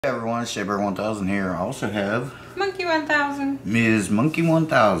Hey everyone, Shaber 1000 here. I also have Monkey 1000. Ms. Monkey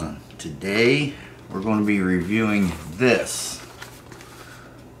 1000. Today we're going to be reviewing this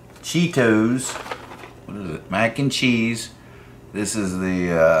Cheetos. What is it? Mac and cheese. This is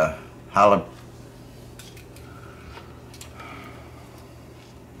the jalapeno.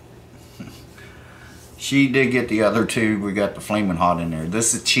 She did get the other two. We got the Flamin' Hot in there.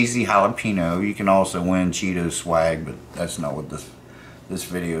 This is cheesy jalapeno. You can also win Cheetos swag, but that's not what this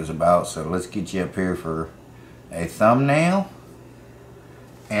video is about. So let's get you up here for a thumbnail,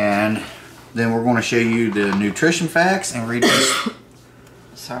 and then we're going to show you the nutrition facts and read the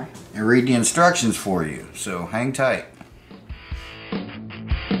read the instructions for you. So hang tight.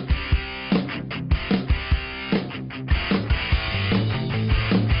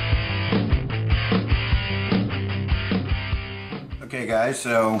 Okay guys,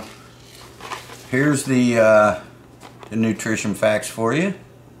 so here's the nutrition facts for you.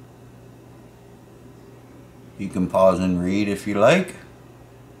 You can pause and read if you like.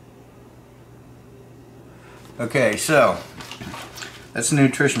 Okay, so that's the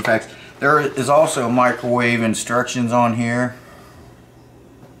nutrition facts. There is also microwave instructions on here,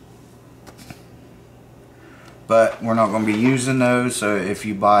 but we're not going to be using those. So if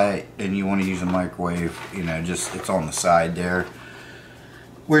you buy it and you want to use a microwave, you know, just it's on the side there.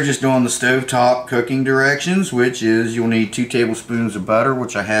 We're just doing the stovetop cooking directions, which is you'll need 2 tablespoons of butter,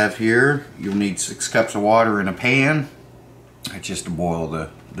 which I have here. You'll need 6 cups of water in a pan. That's just to boil the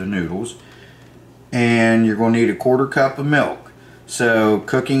noodles. And you're going to need a 1/4 cup of milk. So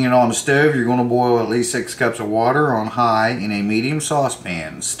cooking it on the stove, you're going to boil at least 6 cups of water on high in a medium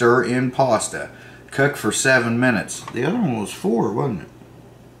saucepan. Stir in pasta. Cook for 7 minutes. The other one was 4, wasn't it?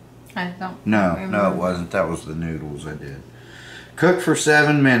 I don't remember. No, it wasn't. That was the noodles I did. Cook for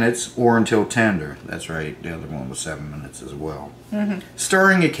 7 minutes or until tender. That's right, the other one was 7 minutes as well.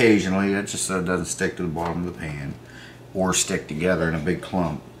 Stirring occasionally, that's just so it doesn't stick to the bottom of the pan or stick together in a big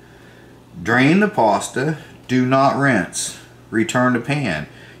clump. Drain the pasta. Do not rinse. Return to pan.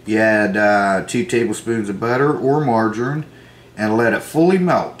 You add 2 tablespoons of butter or margarine and let it fully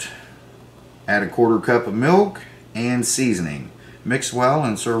melt. Add a 1/4 cup of milk and seasoning. Mix well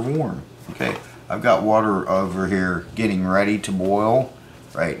and serve warm. Okay. I've got water over here getting ready to boil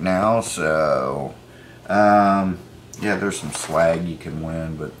right now, so yeah, there's some swag you can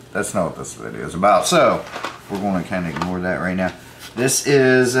win, but that's not what this video is about, so we're going to kind of ignore that right now. This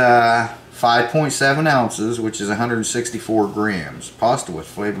is 5.7 ounces, which is 164 grams, pasta with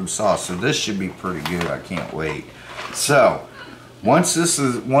flavored sauce, so this should be pretty good. I can't wait. So once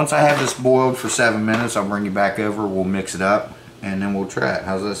I have this boiled for 7 minutes, I'll bring you back over, we'll mix it up, and then we'll try it.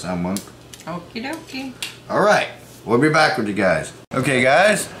 How's that sound, Monk? Okie dokie. Alright, we'll be back with you guys. Okay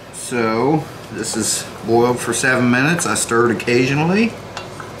guys, so this is boiled for 7 minutes. I stirred occasionally.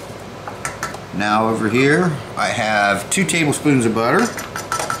 Now over here I have 2 tablespoons of butter.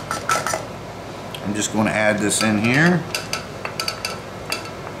 I'm just going to add this in here.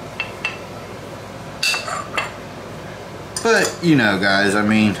 But you know guys, I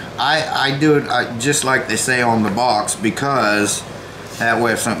mean, I do it just like they say on the box, because that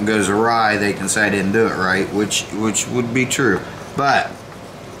way if something goes awry, they can say I didn't do it right, which would be true. But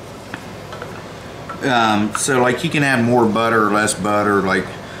so like you can add more butter or less butter. Like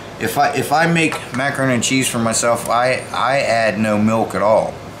if I make macaroni and cheese for myself, I add no milk at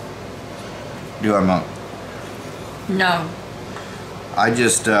all. Do I, Monk? No. I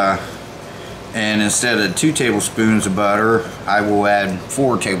just and instead of 2 tablespoons of butter, I will add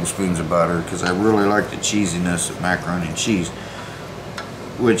 4 tablespoons of butter, because I really like the cheesiness of macaroni and cheese.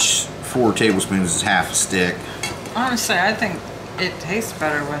 Which 4 tablespoons is half a stick. Honestly, I think it tastes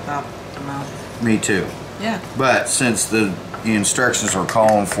better without the milk. Me too. Yeah. But since the instructions are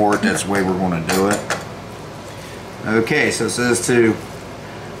calling for it, that's the way we're going to do it. Okay, so it says to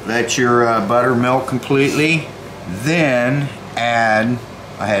let your butter melt completely, then add,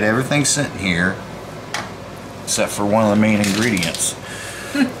 I had everything sitting here except for one of the main ingredients,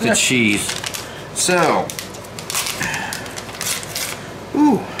 the cheese. So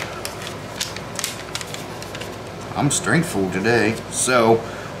ooh, I'm strengthful today. So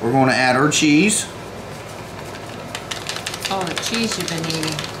we're going to add our cheese. Oh, the cheese you've been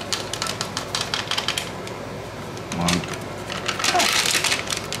eating. Come on.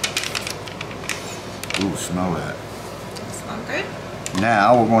 Ooh, smell that. Smell good?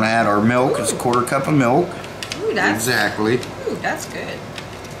 Now we're going to add our milk. Ooh. It's a 1/4 cup of milk. Ooh, that's exactly. Ooh, that's good.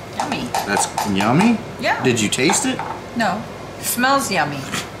 Yummy. That's yummy? Yeah. Did you taste it? No. It smells yummy.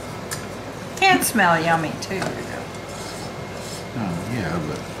 Can smell yummy too. Oh yeah,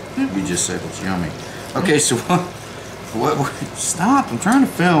 but you just said it's yummy. Okay, so What? Stop! I'm trying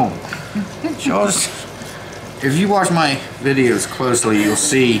to film. Just, if you watch my videos closely, you'll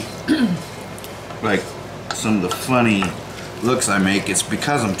see like some of the funny looks I make. It's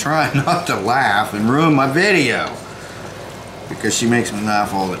because I'm trying not to laugh and ruin my video, because she makes me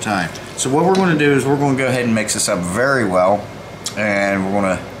laugh all the time. So what we're going to do is we're going to go ahead and mix this up very well, and we're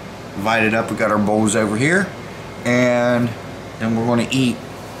going to divide it up. We got our bowls over here, and then we're going to eat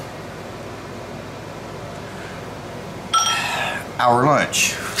our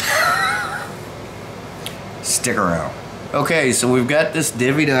lunch. Stick around. Okay, so we've got this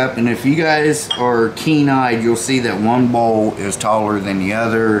divvied up, and if you guys are keen-eyed, you'll see that one bowl is taller than the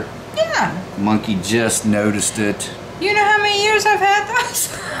other. Yeah. Monkey just noticed it. You know how many years I've had those?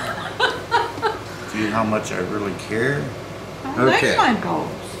 See how much I really care? I like my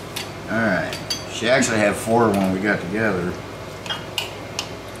bowls. Alright. She actually had 4 when we got together.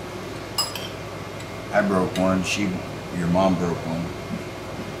 I broke one. Your mom broke one.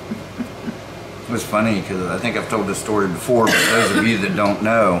 It was funny because I think I've told this story before, but those of you that don't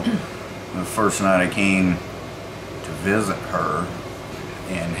know, the first night I came to visit her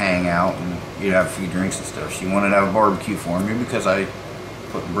and hang out and you'd have a few drinks and stuff, she wanted to have a barbecue for me because I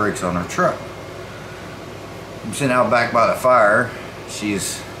put the brakes on her truck. I'm sitting out back by the fire.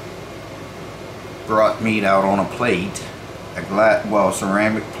 She's brought meat out on a plate, a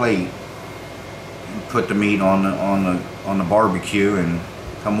ceramic plate, and put the meat on the barbecue, and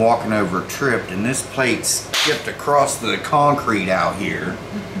I'm walking over, tripped, and this plate skipped across the concrete out here,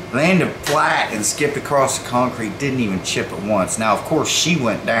 landed flat and skipped across the concrete, didn't even chip it once. Now, of course, she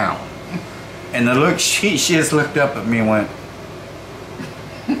went down, and the look, she just looked up at me and went,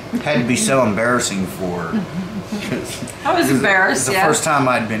 had to be so embarrassing for her. I was embarrassed. It was the first time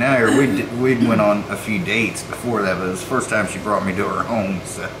I'd been out here. We'd went on a few dates before that, but it was the first time she brought me to her home.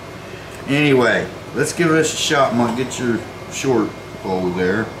 So anyway, let's give this a shot, Monk. Get your short bowl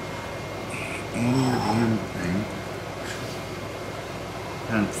there. And your damn thing.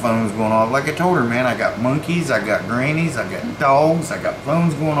 And phone's going off. Like I told her, man, I got monkeys, I got grannies, I got dogs, I got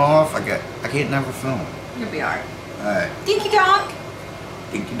phones going off. I can't never film. You'll be alright. Alright. Dinky donk.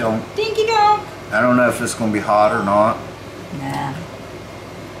 Dinky donk. Dinky donk. I don't know if it's going to be hot or not. Nah.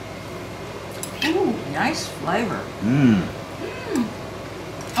 Ooh, nice flavor. Mmm. Mm.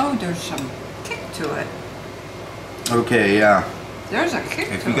 Oh, there's some kick to it. Okay, yeah. There's a kick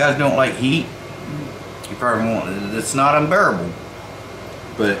to it. If you guys don't like heat, you probably won't. It's not unbearable.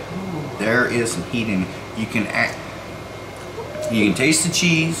 But there is some heat in it. You can taste the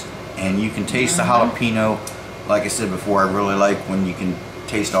cheese, and you can taste the jalapeno. Like I said before, I really like when you can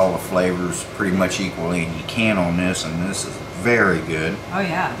taste all the flavors pretty much equally, and you can on this, and this is very good. Oh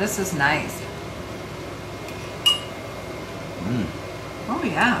yeah, this is nice. Mm. Oh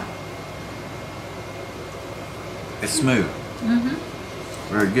yeah. It's smooth. Mm-hmm.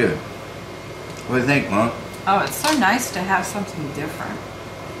 Very good. What do you think, Monk? Oh, it's so nice to have something different.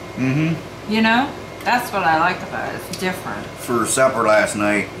 Mm-hmm. You know? That's what I like about it. It's different. For supper last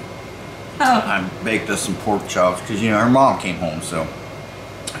night, I baked us some pork chops, because, you know, her mom came home, so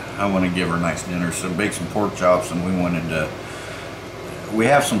I want to give her a nice dinner. So baked some pork chops, and we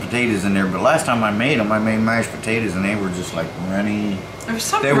have some potatoes in there, but last time I made them, I made mashed potatoes, and they were just like runny. There was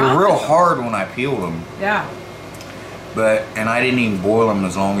something They were wrong real with them. hard when I peeled them. Yeah. And I didn't even boil them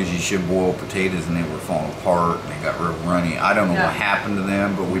as long as you should boil potatoes, and they were falling apart, and they got real runny. I don't know what happened to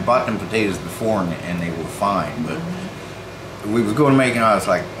them, but we bought them potatoes before, and they were fine. But we was going to make it, and I was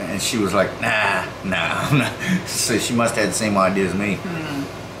like, and she was like, nah. So she must have had the same idea as me.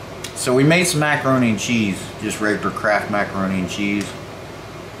 So we made some macaroni and cheese, just regular Kraft macaroni and cheese.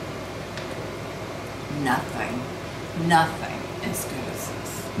 Nothing as good as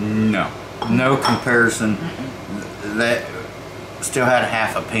this. No comparison. That still had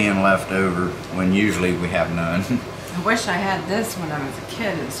half a pan left over when usually we have none. I wish I had this when I was a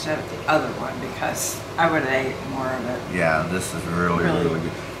kid instead of the other one, because I would have ate more of it. Yeah, this is really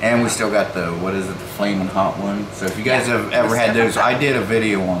good. And we still got the, what is it, the flaming hot one. So if you guys have ever had those, I did a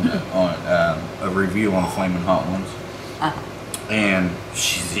video on a review on the flaming hot ones. And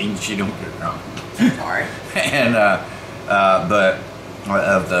she don't get it wrong. Sorry. And but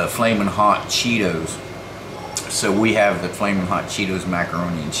of the flaming hot Cheetos. So we have the flaming hot Cheetos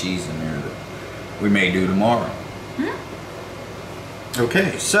macaroni and cheese in there that we may do tomorrow.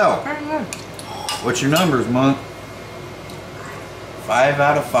 Okay, so Very good. what's your numbers, Monk? 5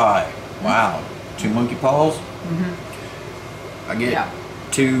 out of 5. Wow. 2 monkey paws. I get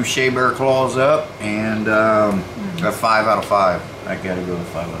 2 Shea Bear claws up, and a 5 out of 5. I gotta go with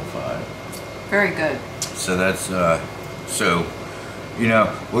 5 out of 5. Very good. So that's so, you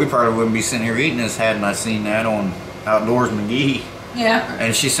know, we probably wouldn't be sitting here eating this hadn't I seen that on Outdoors McGee. Yeah.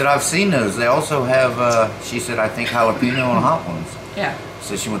 And she said, I've seen those. They also have, she said, I think jalapeno and hot ones. Yeah.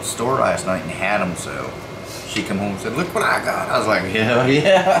 So she went to the store last night and had them, so she come home and said, look what I got. I was like, hell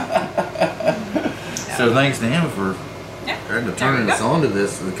yeah. So thanks to him for trying to turn us onto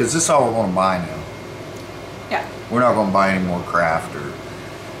this, because this is all we're going to buy now. Yeah. We're not going to buy any more Kraft or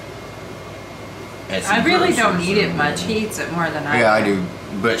I really don't eat it much. He eats it more than I do. Yeah, I do.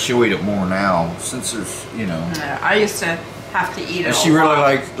 But she'll eat it more now, since there's, you know. Yeah, I used to have to eat it. And she really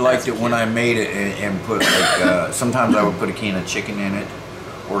liked it when I made it and put like sometimes I would put a can of chicken in it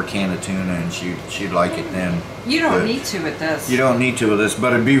or a can of tuna, and she'd like it then. You don't need to with this. You don't need to with this,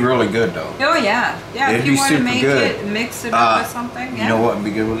 but it'd be really good though. Oh yeah, yeah. It'd if you be want to super make good. it, mix it up with something. Yeah. You know what would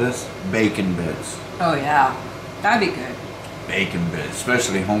be good with this? Bacon bits. Oh yeah, that'd be good. Bacon bits,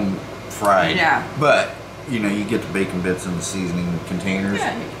 especially home fried. Yeah. But you know, you get the bacon bits in the seasoning containers.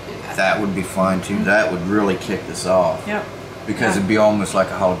 Yeah, you can do that. That would be fine too. Mm-hmm. That would really kick this off. Yep. Because it'd be almost like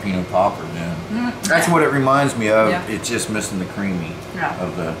a jalapeno popper then. Mm-hmm. That's what it reminds me of. Yeah. It's just missing the creamy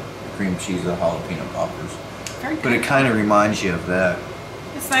of the cream cheese of jalapeno poppers. Very good. But it kind of reminds you of that.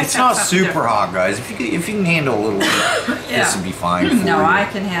 It's nice. It's not super hot, guys. If you can handle a little bit, this would be fine for you. No, I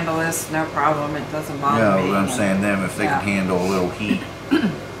can handle this, no problem. It doesn't bother me. No, I'm saying them, if they can handle a little heat.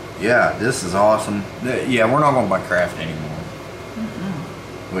 Yeah, this is awesome. Yeah, we're not going to buy Kraft anymore.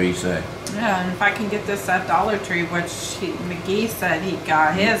 What do you say? Yeah, and if I can get this at Dollar Tree, which McGee said he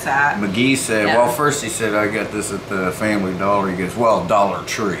got his at. McGee said, well, first he said, I got this at the Family Dollar. He goes, well, Dollar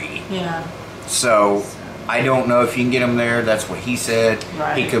Tree. Yeah. So I don't know if you can get them there. That's what he said.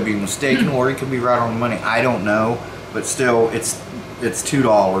 Right. He could be mistaken, or he could be right on the money. I don't know. But still, it's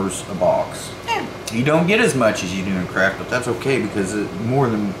 $2 a box. Yeah. You don't get as much as you do in Kraft, but that's okay because it more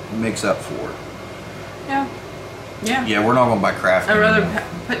than makes up for it. Yeah. Yeah. Yeah, we're not going to buy Kraft I'd anymore. rather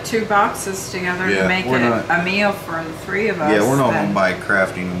put 2 boxes together to make it a meal for the 3 of us. Yeah, we're not going to buy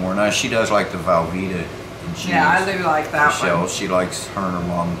Kraft anymore. Now, she does like the Velveeta. I do like that one. She likes her and her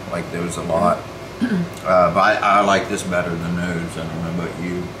mom like those a lot. But I like this better than those. I don't know about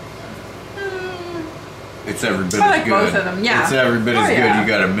you. It's every bit as good. Both of them, yeah. It's every bit as good, you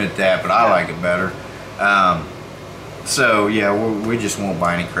got to admit that, but I like it better. So, yeah, we just won't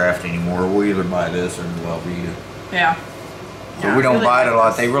buy any Kraft anymore. We'll either buy this or the Velveeta. Yeah. But we don't buy it a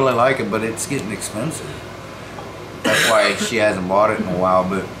lot. They really like it, but it's getting expensive. That's why she hasn't bought it in a while.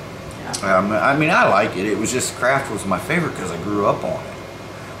 But I mean, I like it. It was just Kraft was my favorite because I grew up on it.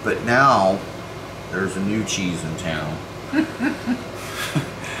 But now there's a new cheese in town.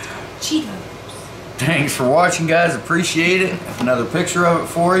 Cheetos. Thanks for watching, guys. Appreciate it. Another picture of it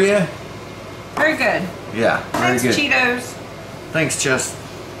for you. Very good. Yeah, very good. Thanks, Cheetos. Thanks, Chester.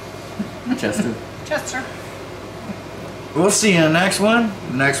 Chester. We'll see you in the next one.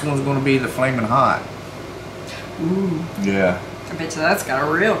 The next one's going to be the Flaming Hot. Ooh. Yeah. I bet you that's got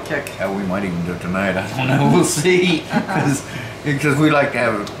a real kick. Hell, we might even do it tonight. I don't know. We'll see. Because we like to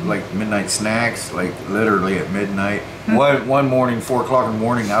have like midnight snacks, like literally at midnight. One morning, 4 o'clock in the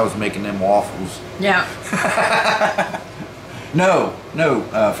morning, I was making them waffles. Yeah. No,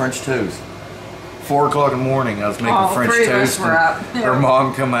 French toast. 4 o'clock in the morning, I was making French toast. Were up. Her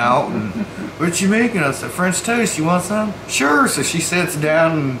mom come out and, what you making? I said, French toast, you want some? Sure. So she sits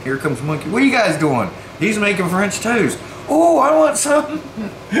down and here comes Monkey. What are you guys doing? He's making French toast. Oh, I want some.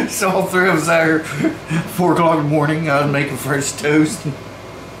 So all 3 of us out here, 4 o'clock in the morning, I was making French toast.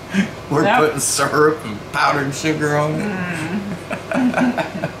 We're putting syrup and powdered sugar on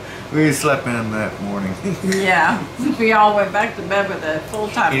it. We slept in that morning. Yeah, we all went back to bed with a full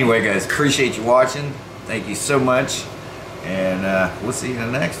time. Anyway, guys, appreciate you watching. Thank you so much. And we'll see you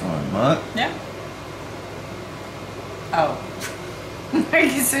in the next one, huh? Yeah. Oh. I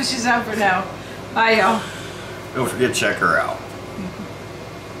guess she's out for now. Bye, y'all. Don't forget to check her out.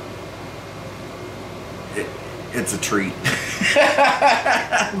 It's a treat.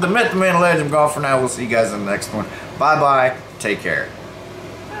 The Myth, the Man, Legend, Golf for now. We'll see you guys in the next one. Bye-bye. Take care.